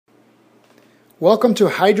Welcome to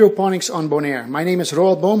Hydroponics on BONAIRE. My name is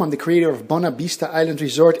Roald. I'm the creator of Bonavista Island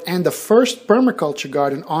Resort and the first permaculture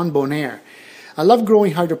garden on BONAIRE. I love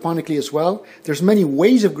growing hydroponically as well. There's many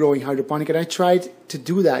ways of growing hydroponic, and I tried to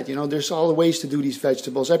do that. You know, there's all the ways to do these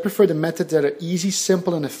vegetables. I prefer the methods that are easy,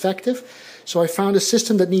 simple, and effective. So I found a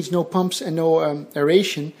system that needs no pumps and no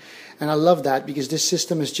aeration. And I love that because this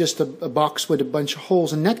system is just a box with a bunch of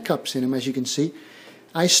holes and net cups in them, as you can see.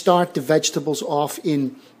 I start the vegetables off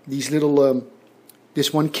in these little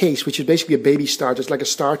this one case, which is basically a baby starter. It's like a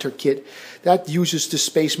starter kit that uses the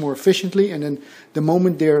space more efficiently. And then the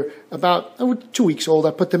moment they're about 2 weeks old,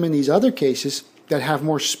 I put them in these other cases that have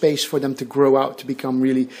more space for them to grow out to become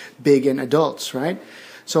really big and adults, right?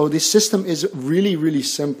 So this system is really, really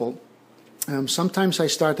simple. Sometimes I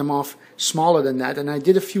start them off smaller than that, and I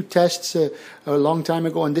did a few tests a long time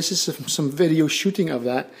ago, and this is some video shooting of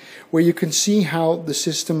that, where you can see how the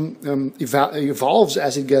system evolves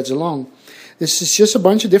as it gets along. This is just a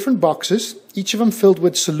bunch of different boxes, each of them filled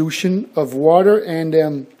with solution of water and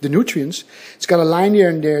the nutrients. It's got a line here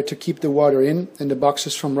and there to keep the water in and the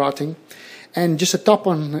boxes from rotting, and just a top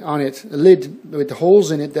on it, a lid with the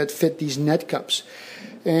holes in it that fit these net cups.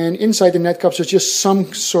 And inside the net cups is just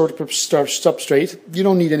some sort of substrate. You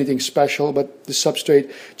don't need anything special, but the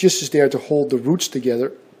substrate just is there to hold the roots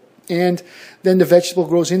together. And then the vegetable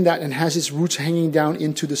grows in that and has its roots hanging down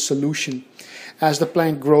into the solution. As the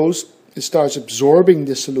plant grows, it starts absorbing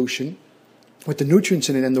the solution with the nutrients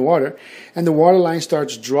in it and the water line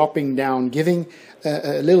starts dropping down, giving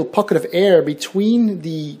a little pocket of air between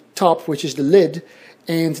the top, which is the lid,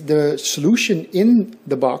 and the solution in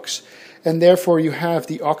the box. And therefore you have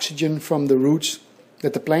the oxygen from the roots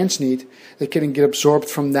that the plants need that can get absorbed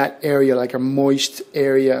from that area, like a moist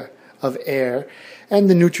area of air, and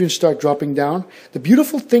the nutrients start dropping down. The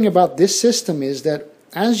beautiful thing about this system is that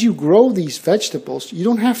as you grow these vegetables, you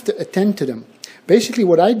don't have to attend to them. Basically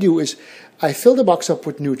what I do is I fill the box up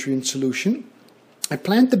with nutrient solution. I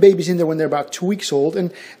plant the babies in there when they're about 2 weeks old,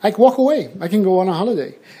 and I walk away. I can go on a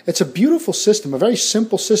holiday. It's a beautiful system, a very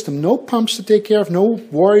simple system. No pumps to take care of, no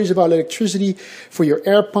worries about electricity for your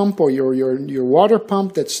air pump or your water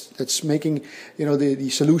pump that's making, you know, the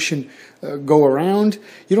solution go around.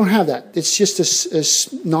 You don't have that. It's just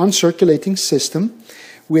a non-circulating system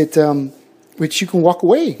with which you can walk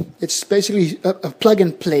away. It's basically a plug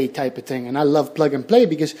and play type of thing, and I love plug and play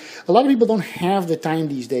because a lot of people don't have the time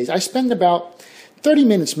these days. I spend about 30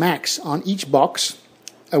 minutes max on each box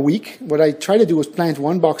a week. What I try to do is plant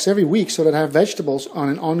one box every week so that I have vegetables on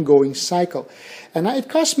an ongoing cycle. And it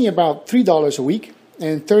costs me about $3 a week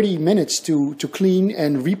and 30 minutes to clean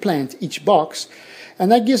and replant each box.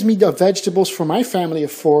 And that gives me the vegetables for my family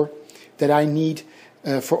of 4 that I need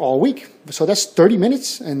for all week. So that's 30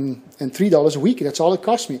 minutes and $3 a week. That's all it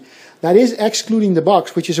costs me. That is excluding the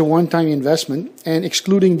box, which is a one-time investment, and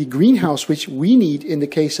excluding the greenhouse, which we need in the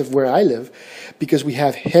case of where I live, because we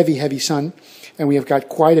have heavy, heavy sun and we have got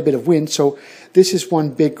quite a bit of wind. So this is one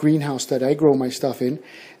big greenhouse that I grow my stuff in,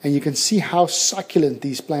 and you can see how succulent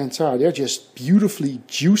these plants are. They're just beautifully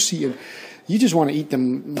juicy, and you just want to eat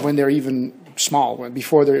them when they're even small,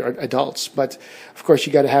 before they're adults. But of course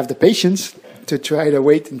you got to have the patience to try to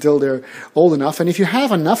wait until they're old enough. And if you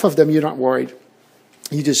have enough of them, you're not worried.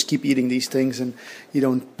 You just keep eating these things and you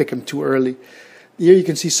don't pick them too early. Here you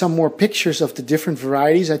can see some more pictures of the different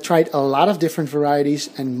varieties. I tried a lot of different varieties,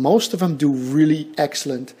 and most of them do really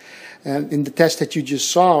excellent. And in the test that you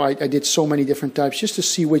just saw, I did so many different types just to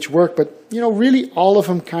see which worked. But, you know, really all of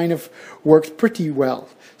them kind of worked pretty well.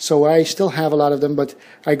 So I still have a lot of them, but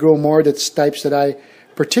I grow more that's types that I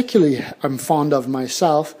particularly am fond of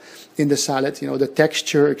myself in the salad. You know, the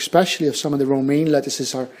texture, especially of some of the romaine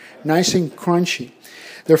lettuces, are nice and crunchy.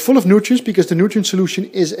 They're full of nutrients because the nutrient solution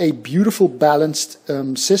is a beautiful balanced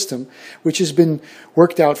system, which has been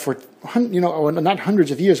worked out for, you know, not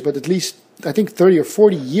hundreds of years, but at least I think 30 or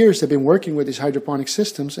 40 years they've been working with these hydroponic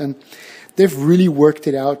systems, and they've really worked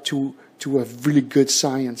it out to a really good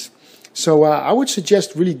science. So I would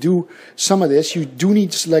suggest really do some of this. You do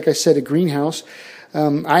need, like I said, a greenhouse.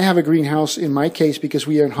 I have a greenhouse in my case because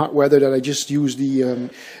we are in hot weather that I just use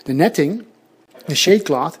the netting, the shade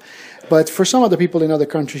cloth. But for some other people in other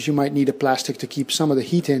countries, you might need a plastic to keep some of the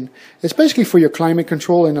heat in. It's basically for your climate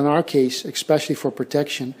control, and in our case, especially for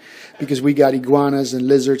protection, because we got iguanas and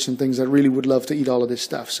lizards and things that really would love to eat all of this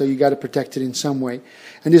stuff. So you got to protect it in some way.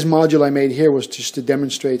 And this module I made here was just to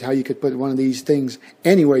demonstrate how you could put one of these things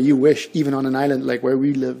anywhere you wish, even on an island like where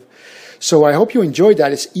we live. So I hope you enjoyed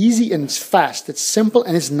that. It's easy and it's fast. It's simple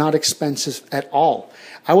and it's not expensive at all.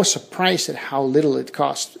 I was surprised at how little it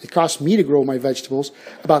cost. It cost me to grow my vegetables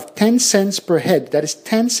about 10 cents per head. That is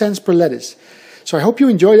 10 cents per lettuce. So I hope you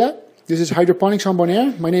enjoy that. This is Hydroponics on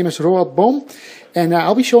Bonaire. My name is Roald Boom, and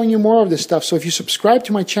I'll be showing you more of this stuff. So if you subscribe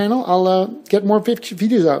to my channel, I'll get more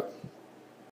videos out.